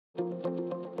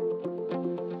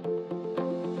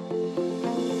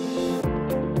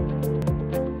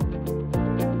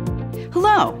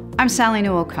I'm Sally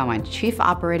Newell-Cohen, Chief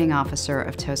Operating Officer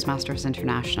of Toastmasters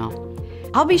International.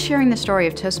 I'll be sharing the story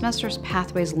of Toastmasters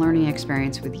Pathways learning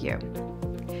experience with you.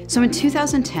 So in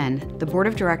 2010, the Board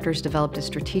of Directors developed a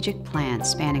strategic plan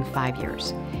spanning 5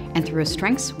 years. And through a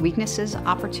strengths, weaknesses,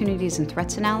 opportunities, and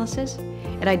threats analysis,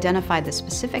 it identified the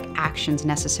specific actions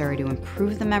necessary to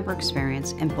improve the member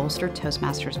experience and bolster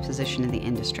Toastmasters' position in the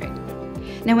industry.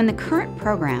 Now, in the current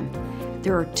program,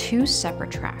 there are 2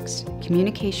 separate tracks,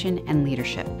 communication and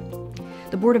leadership.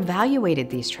 The board evaluated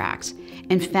these tracks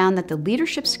and found that the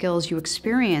leadership skills you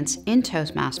experience in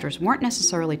Toastmasters weren't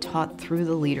necessarily taught through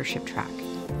the leadership track.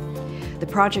 The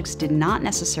projects did not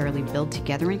necessarily build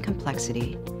together in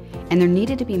complexity, and there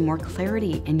needed to be more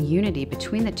clarity and unity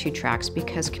between the 2 tracks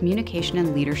because communication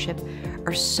and leadership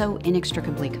are so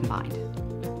inextricably combined.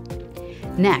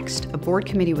 Next, a board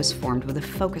committee was formed with a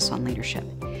focus on leadership.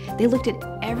 They looked at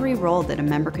every role that a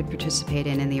member could participate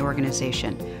in the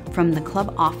organization, from the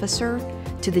club officer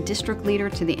to the district leader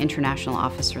to the international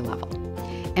officer level.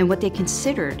 And what they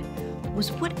considered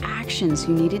was what actions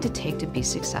you needed to take to be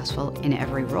successful in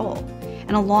every role.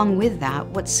 And along with that,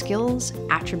 what skills,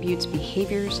 attributes,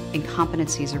 behaviors, and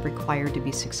competencies are required to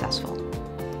be successful.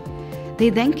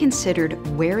 They then considered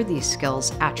where these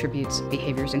skills, attributes,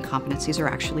 behaviors, and competencies are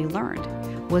actually learned.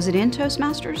 Was it in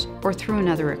Toastmasters or through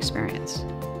another experience?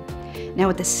 Now,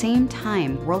 at the same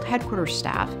time, World Headquarters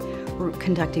staff were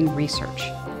conducting research,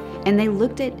 and they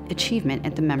looked at achievement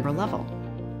at the member level.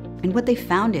 And what they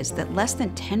found is that less than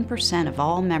 10% of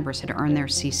all members had earned their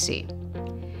CC.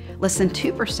 Less than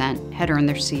 2% had earned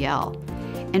their CL,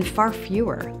 and far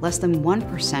fewer, less than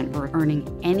 1%, were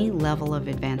earning any level of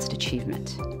advanced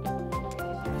achievement.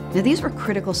 Now, these were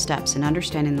critical steps in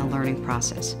understanding the learning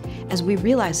process, as we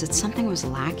realized that something was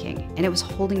lacking and it was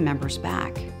holding members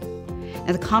back.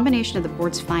 Now, the combination of the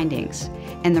board's findings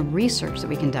and the research that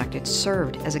we conducted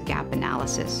served as a gap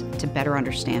analysis to better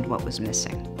understand what was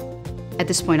missing. At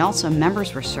this point also,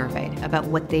 members were surveyed about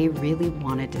what they really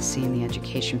wanted to see in the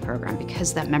education program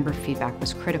because that member feedback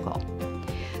was critical.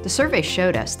 The survey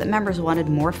showed us that members wanted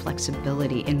more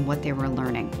flexibility in what they were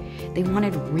learning. They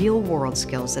wanted real-world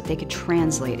skills that they could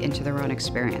translate into their own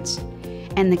experience,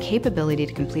 and the capability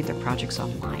to complete their projects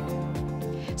online.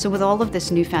 So with all of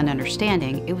this newfound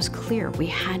understanding, it was clear we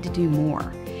had to do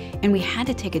more, and we had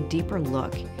to take a deeper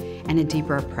look and a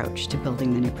deeper approach to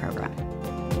building the new program.